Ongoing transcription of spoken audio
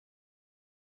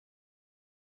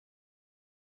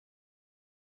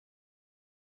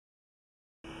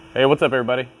Hey, what's up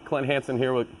everybody? Clint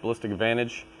here with Ballistic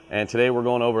Advantage, and today we're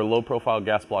going over low profile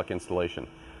gas block installation.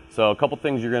 So a couple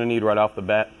things you're going to need right off the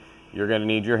bat. You're going to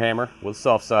need your hammer with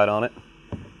soft side on it.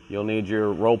 You'll need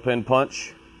your roll pin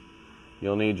punch.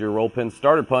 You'll need your roll pin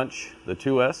starter punch, the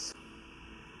 2S.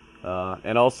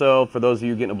 And also, for those of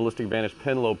you getting a Ballistic Advantage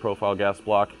pin low profile gas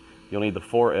block, you'll need the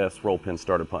 4S roll pin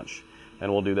starter punch.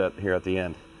 And we'll do that here at the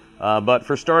end. But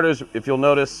for starters, if you'll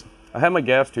notice, I have my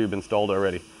gas tube installed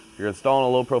already. If you're installing a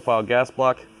low profile gas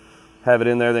block, have it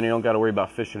in there, then you don't got to worry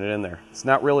about fishing it in there. It's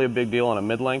not really a big deal on a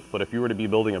mid-length, but if you were to be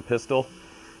building a pistol,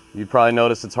 you'd probably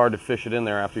notice it's hard to fish it in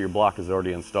there after your block is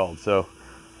already installed. So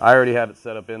I already have it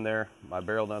set up in there. My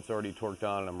barrel nut's already torqued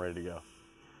on and I'm ready to go.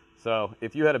 So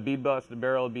if you had a bead busted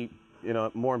barrel, it'd be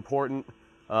more important,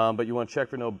 but you want to check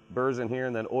for no burrs in here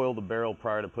and then oil the barrel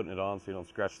prior to putting it on so you don't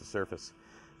scratch the surface.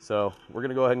 So we're going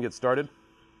to go ahead and get started.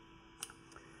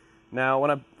 Now,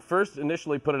 when I first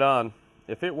initially put it on,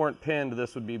 if it weren't pinned,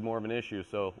 this would be more of an issue.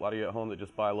 So a lot of you at home that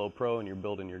just buy low pro and you're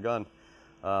building your gun,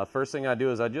 first thing I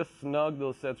do is I just snug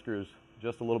those set screws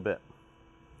just a little bit.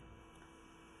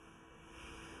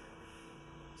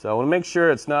 So I want to make sure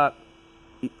it's not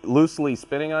loosely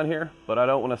spinning on here, but I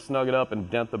don't want to snug it up and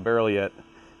dent the barrel yet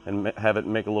and have it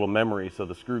make a little memory so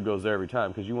the screw goes there every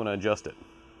time, because you want to adjust it.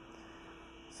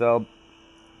 So,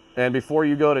 and before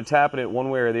you go to tapping it one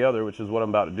way or the other, which is what I'm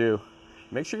about to do,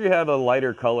 make sure you have a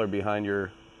lighter color behind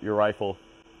your rifle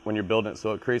when you're building it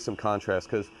so it creates some contrast,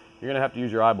 because you're going to have to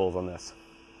use your eyeballs on this.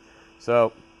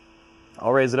 So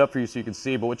I'll raise it up for you so you can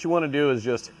see, but what you want to do is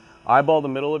just eyeball the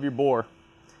middle of your bore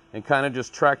and kind of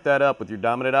just track that up with your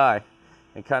dominant eye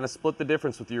and kind of split the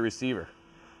difference with your receiver.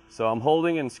 So I'm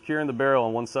holding and securing the barrel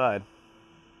on one side,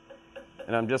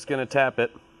 and I'm just going to tap it.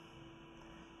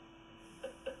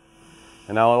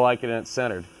 And now I like it and it's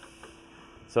centered.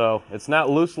 So it's not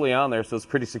loosely on there, so it's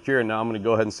pretty secure. And now I'm going to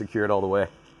go ahead and secure it all the way.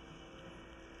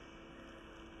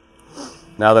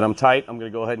 Now that I'm tight, I'm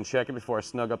going to go ahead and check it before I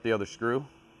snug up the other screw.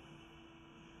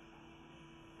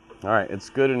 All right, it's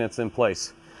good and it's in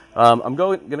place. I'm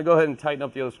going to go ahead and tighten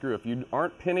up the other screw. If you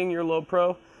aren't pinning your low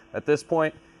pro at this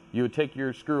point, you would take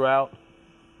your screw out,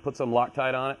 put some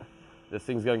Loctite on it. This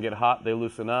thing's going to get hot, they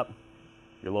loosen up.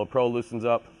 Your low pro loosens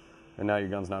up, and now your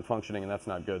gun's not functioning, and that's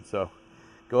not good. So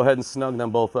go ahead and snug them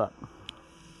both up.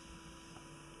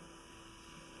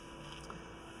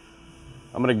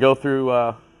 I'm going to go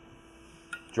through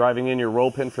driving in your roll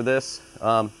pin for this.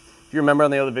 If you remember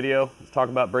on the other video, I was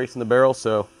talking about bracing the barrel.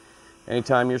 So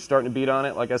anytime you're starting to beat on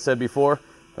it, like I said before,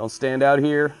 don't stand out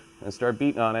here and start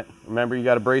beating on it. Remember, you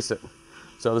got to brace it.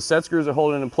 So the set screws are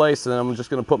holding it in place, and then I'm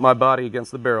just going to put my body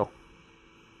against the barrel.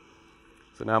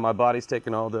 So now my body's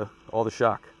taking all the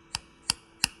shock.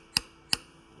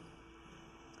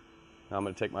 Now I'm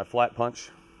going to take my flat punch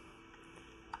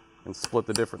and split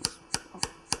the difference.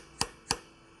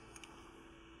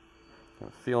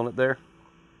 Kind of feeling it there.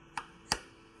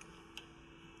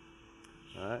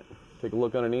 All right, take a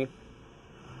look underneath.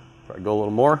 Try to go a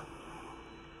little more.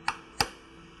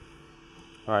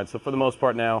 All right, so for the most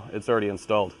part now, it's already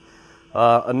installed.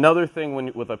 Another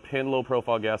thing with a pin low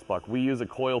profile gas block, we use a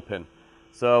coil pin.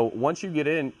 So once you get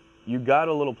in, you got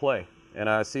a little play. And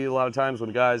I see a lot of times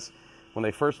when guys, when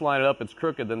they first line it up, it's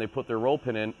crooked, then they put their roll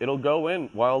pin in, it'll go in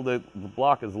while the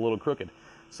block is a little crooked.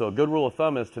 So a good rule of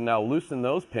thumb is to now loosen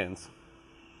those pins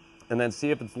and then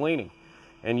see if it's leaning.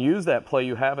 And use that play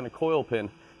you have in a coil pin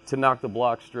to knock the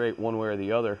block straight one way or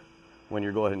the other when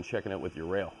you're going ahead and checking it with your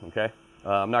rail, okay?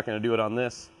 I'm not going to do it on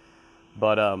this,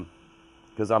 but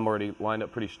because I'm already lined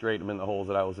up pretty straight, I'm in the holes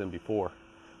that I was in before.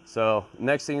 So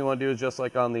next thing you want to do is just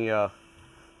like on the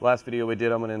last video we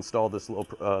did, I'm going to install this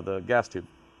the gas tube.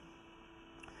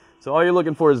 So all you're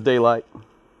looking for is daylight.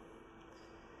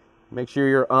 Make sure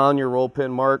you're on your roll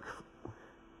pin mark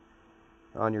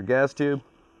on your gas tube.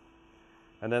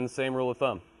 And then the same rule of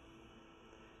thumb.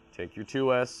 Take your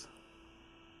 2S.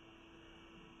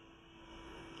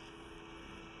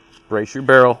 Brace your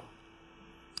barrel.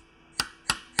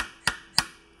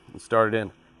 And start it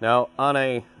in. Now on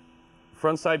a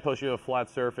front side push, you have a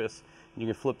flat surface. You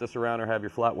can flip this around or have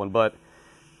your flat one. But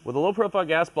with a low profile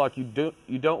gas block, you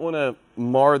don't want to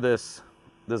mar this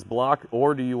block,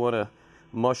 or do you want to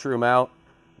mushroom out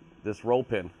this roll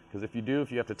pin? Because if you do,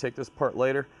 if you have to take this apart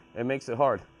later, it makes it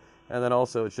hard. And then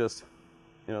also it's just,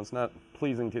 it's not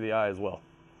pleasing to the eye as well.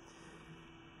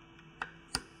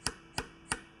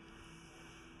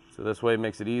 So this way it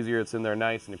makes it easier, it's in there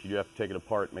nice, and if you do have to take it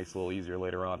apart, it makes it a little easier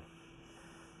later on.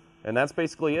 And that's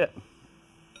basically it.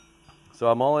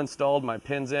 So I'm all installed, my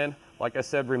pin's in. Like I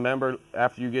said, remember,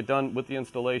 after you get done with the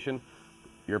installation,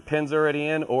 your pin's already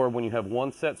in, or when you have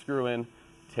one set screw in,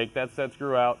 take that set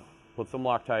screw out, put some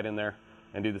Loctite in there,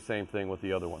 and do the same thing with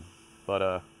the other one.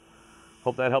 But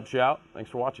hope that helps you out. Thanks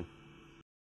for watching.